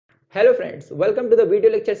Hello friends, welcome to the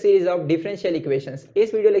video lecture series of differential equations.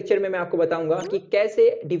 इस video lecture में मैं आपको बताऊंगा कि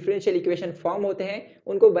कैसे डिफरेंशियल इक्वेशन फॉर्म होते हैं,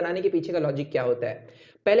 उनको बनाने के पीछे का लॉजिक क्या होता है।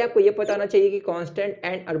 पहले आपको यह पता होना चाहिए कि कांस्टेंट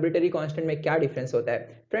एंड आर्बिट्ररी कांस्टेंट में क्या डिफरेंस होता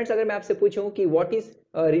है। फ्रेंड्स, अगर मैं आपसे पूछूं कि what is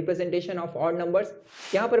representation of odd numbers,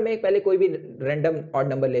 यहाँ पर मैं पहले कोई भी रैंडम ऑड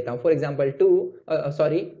नंबर लेता हूँ, फॉर एग्जाम्पल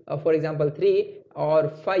 3 और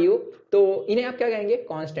 5, तो इन्हें आप क्या कहेंगे?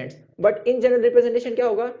 Constants. But in general representation क्या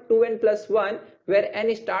होगा? 2n+1 where n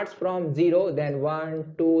starts from 0 then 1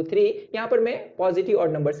 2 3। यहाँ पर मैं पॉजिटिव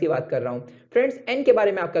ऑड नंबर्स की बात कर रहा हूँ। फ्रेंड्स, n के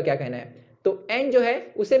बारे में आपका क्या कहना है? तो n जो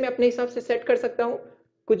है उसे मैं अपने हिसाब से सेट कर सकता हूँ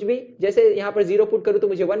कुछ भी। जैसे यहाँ पर 0 पुट करूँ तो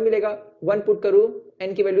मुझे 1 मिलेगा, 1 पुट करूँ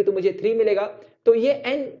n की वैल्यू तो मुझे 3 मिलेगा। तो ये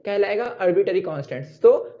n कहलाएगा आर्बिट्ररी कांस्टेंट्स।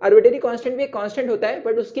 तो आर्बिट्ररी कांस्टेंट भी एक कांस्टेंट होता है,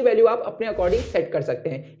 बट उसकी वैल्यू आप अपने अकॉर्डिंग सेट कर सकते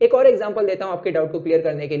हैं। एक और एग्जांपल देता हूं आपके डाउट को क्लियर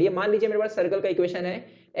करने के लिए। मान लीजिए मेरे पास सर्कल का इक्वेशन है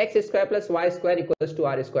x² + y² =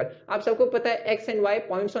 r²। आप सबको पता है x and y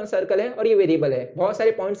points on circle है और ये वेरिएबल है, बहुत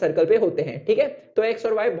सारे पॉइंट सर्कल पे होते हैं, ठीक है। तो x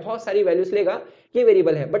और y बहुत सारी वैल्यूज लेगा, ये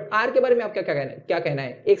वेरिएबल है। बट r के बारे में आपका क्या कहना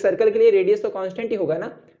है? एक सर्कल के लिए रेडियस तो कांस्टेंट ही होगा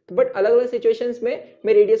ना, बट अलग अलग सिचुएशंस में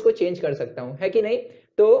मैं रेडियस को चेंज कर सकता हूं, है कि नहीं।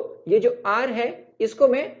 तो ये जो r है इसको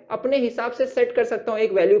मैं अपने हिसाब से सेट कर सकता हूं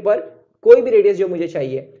एक वैल्यू पर, कोई भी रेडियस जो मुझे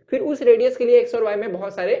चाहिए। फिर उस रेडियस के लिए x और y में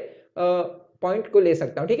बहुत सारे पॉइंट को ले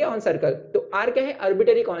सकता हूं, ठीक है, ऑन सर्कल। तो r क्या है?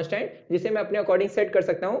 आर्बिट्ररी कांस्टेंट, जिसे मैं अपने अकॉर्डिंग सेट कर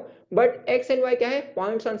सकता हूं। बट x एंड y क्या है?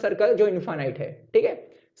 पॉइंट्स ऑन सर्कल जो इनफाइनाइट है, ठीक है।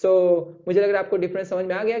 सो मुझे लग रहा है आपको डिफरेंस समझ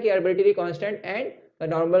में आ गया कि arbitrary constant and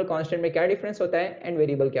normal constant में क्या डिफरेंस होता है एंड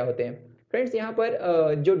वेरिएबल क्या होते हैं। फ्रेंड्स, यहाँ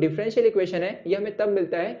पर जो डिफरेंशियल इक्वेशन है ये हमें तब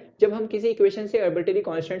मिलता है जब हम किसी इक्वेशन से आर्बिट्ररी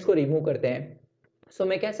कांस्टेंट्स को रिमूव करते हैं। सो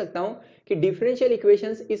मैं कह सकता हूं कि differential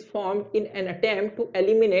equations is formed in an attempt to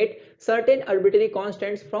eliminate certain arbitrary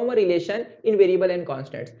constants from a relation in variable and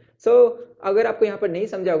constants। So अगर आपको यहाँ पर नहीं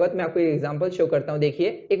समझा होगा तो मैं आपको एक एग्जांपल शो करता हूँ। देखिए,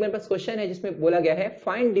 एक मेरे पास क्वेश्चन है जिसमें बोला गया है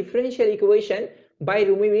find differential equation by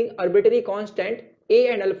removing arbitrary constant a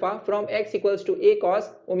and alpha from x equals to a cos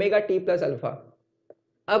omega t plus alpha।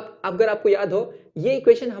 अब अगर आपको याद हो, ये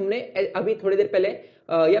इक्वेशन हमने अभी थोड़ी देर पहले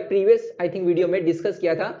या प्रीवियस आई थिंक वीडियो में डिस्कस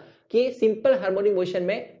किया था कि सिंपल हार्मोनिक मोशन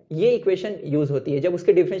में ये इक्वेशन यूज होती है। जब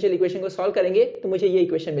उसके डिफरेंशियल इक्वेशन को सॉल्व करेंगे तो मुझे ये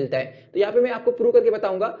इक्वेशन मिलता है। तो यहाँ पे मैं आपको प्रूव करके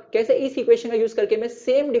बताऊंगा कैसे इस इक्वेशन का यूज करके मैं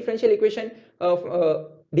सेम डिफरेंशियल इक्वेशन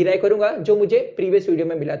डिराइव करूंगा जो मुझे प्रीवियस वीडियो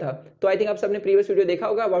में मिला था। तो आई थिंक आप सबने प्रीवियस वीडियो देखा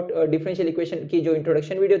होगा अबाउट डिफरेंशियल इक्वेशन की जो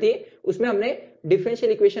इंट्रोडक्शन वीडियो थी, उसमें हमने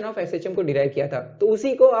डिफरेंशियल इक्वेशन ऑफ एसएचएम को डिराइव किया था। तो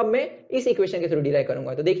उसी को अब मैं इस इक्वेशन के थ्रू डिराइव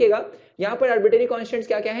करूंगा। तो देखिएगा, यहाँ पर आर्बिट्ररी कांस्टेंट्स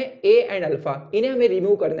क्या क्या है? a and alpha. इन्हें हमें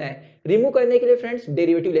रिमूव करना है। रिमूव करने के लिए फ्रेंड्स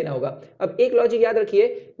डेरिवेटिव लेना होगा। अब एक लॉजिक याद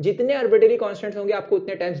रखिए, जितने आर्बिट्ररी कांस्टेंट्स होंगे आपको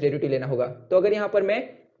उतने टाइम्स डेरिवेटिव लेना होगा। तो अगर यहाँ पर मैं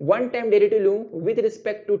 1 टाइम डेरिवेटिव लूं with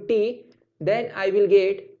respect to t, then I will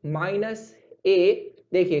get -a।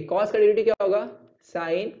 देखिए, cos का डेरिवेटिव क्या होगा?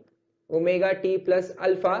 sin omega t plus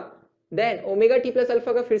alpha. Than omega t plus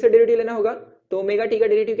alpha का फिर से डेरिवेटिव लेना होगा। तो ओमेगा t का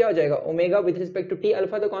डेरिवेटिव क्या हो जाएगा? Omega with respect to t,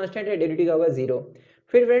 alpha तो कांस्टेंट है, डेरिवेटिव क्या होगा? 0।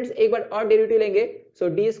 फिर फ्रेंड्स एक बार और डेरिवेटिव लेंगे, सो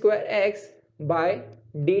d² bye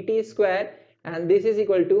dt square and this is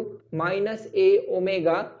equal to -a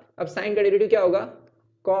omega. अब साइन का डेरिवेटिव क्या होगा?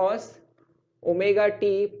 cos omega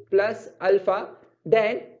t plus alpha.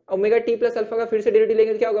 Than omega T plus alpha का फिर से डेरिवेटिव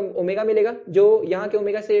लेंगे तो क्या होगा? ओमेगा मिलेगा, जो यहाँ के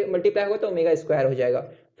ओमेगा से मल्टीप्लाई होगा तो ओमेगा स्क्वायर हो जाएगा।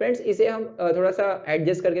 फ्रेंड्स, इसे हम थोड़ा सा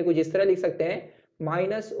एडजस्ट करके कुछ इस तरह लिख सकते हैं,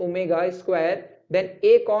 minus omega square then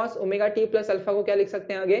a cos omega T plus alpha को क्या लिख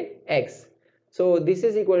सकते हैं आगे? x। So this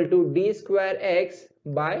is equal to d²x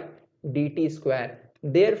bye dt square.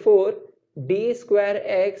 Therefore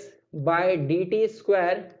d²x bye dt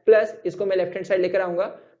square plus इसको मैं लेफ्ट हैंड साइड लेकर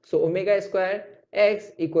आऊंगा, so omega square x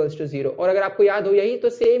equals to 0। और अगर आपको याद हो, यही तो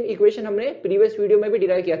सेम इक्वेशन हमने प्रीवियस वीडियो में भी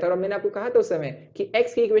डिराइव किया था और मैंने आपको कहा था उस समय कि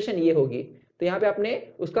x की इक्वेशन ये होगी। तो यहाँ पे आपने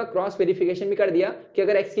उसका क्रॉस वेरिफिकेशन भी कर दिया कि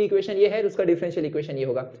अगर x की इक्वेशन ये है तो उसका डिफरेंशियल इक्वेशन ये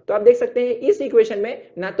होगा। तो आप देख सकते हैं इस इक्वेशन में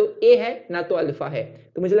ना तो a है ना तो अल्फा है।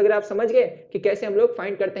 तो मुझे लग रहा है आप समझ गए कि कैसे हम लोग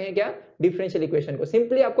फाइंड करते हैं क्या? डिफरेंशियल इक्वेशन को।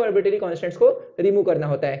 सिंपली आपको आर्बिट्ररी कांस्टेंट्स को रिमूव करना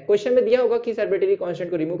होता है। क्वेश्चन में दिया होगा किस आर्बिट्ररी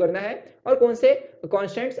कांस्टेंट को रिमूव करना है और कौन से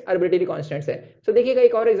कांस्टेंट्स आर्बिट्ररी कांस्टेंट्स है। तो देखिएगा,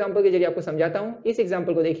 एक और एग्जांपल के जरिए आपको समझाता हूं। इस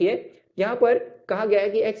एग्जांपल को देखिए, यहाँ पर कहा गया है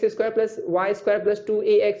कि x² plus y² plus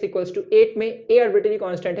 2ax equals to 8 में a आर्बिट्ररी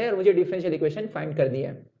कांस्टेंट है और मुझे डिफरेंशियल इक्वेशन फाइंड करनी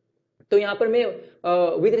है। तो यहाँ पर मैं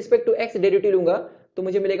with respect to x derivative लूंगा तो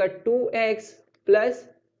मुझे मिलेगा 2x plus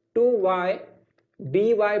 2y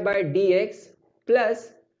dy bye dx plus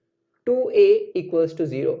 2a equals to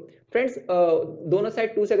 0। Friends, दोनों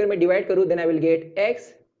साइड 2 से अगर मैं डिवाइड करूं then I will get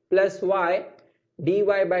x plus y dy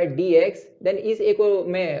bye dx। Then इस a को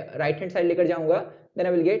मैं राइट हैंड साइड लेकर जाऊंगा, then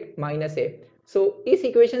I will get -a। सो इस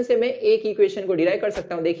इक्वेशन से मैं एक इक्वेशन को डिराइव कर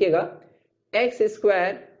सकता हूं। देखिएगा,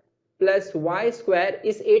 x² प्लस y स्क्वायर,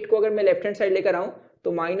 इस 8 को अगर मैं लेफ्ट हैंड साइड लेकर आऊं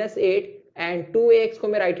तो -8 एंड 2ax को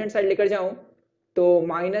मैं राइट हैंड साइड लेकर जाऊं तो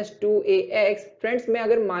 -2ax। फ्रेंड्स मैं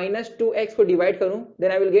अगर -2x को डिवाइड करूं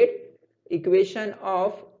then I will get equation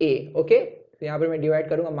of a। Okay, तो यहाँ पर मैं डिवाइड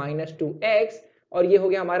करूंगा -2x और ये हो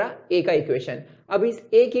गया हमारा a का इक्वेशन। अब इस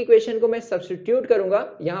a की इक्वेशन को मैं सब्स्टिट्यूट करूंगा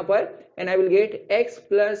यहाँ पर and I will get x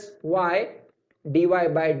plus Y dy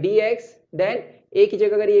by dx। Then a की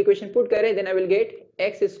जगह अगर ये इक्वेशन पुट करें then I will get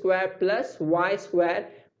x square plus Y square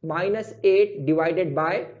 -8 divided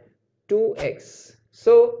by 2x।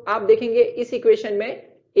 सो आप देखेंगे इस इक्वेशन में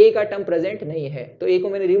a का टर्म प्रेजेंट नहीं है, तो a को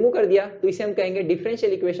मैंने रिमूव कर दिया, तो इसे हम कहेंगे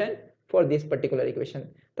differential equation for this particular equation.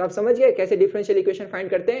 तो आप समझ गए कैसे डिफरेंशियल इक्वेशन फाइंड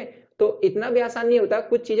करते हैं। तो इतना भी आसान नहीं होता,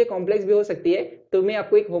 कुछ चीजें कॉम्प्लेक्स भी हो सकती है। तो मैं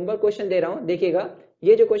आपको एक होमवर्क क्वेश्चन दे रहा हूं, देखिएगा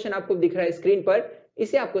ये जो क्वेश्चन आपको दिख रहा है स्क्रीन पर,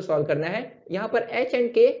 इसे आपको सॉल्व करना है। यहाँ पर h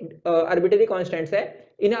and k arbitrary constants है,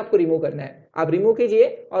 इन्हें आपको रिमूव करना है। आप रिमूव कीजिए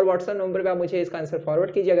और व्हाट्सएप नंबर पे आप मुझे इसका आंसर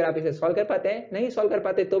फॉरवर्ड कीजिए अगर आप इसे सॉल्व कर पाते हैं। नहीं सॉल्व कर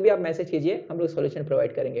पाते तो भी आप मैसेज कीजिए, हम लोग सॉल्यूशन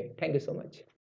प्रोवाइड करेंगे। Thank you so much.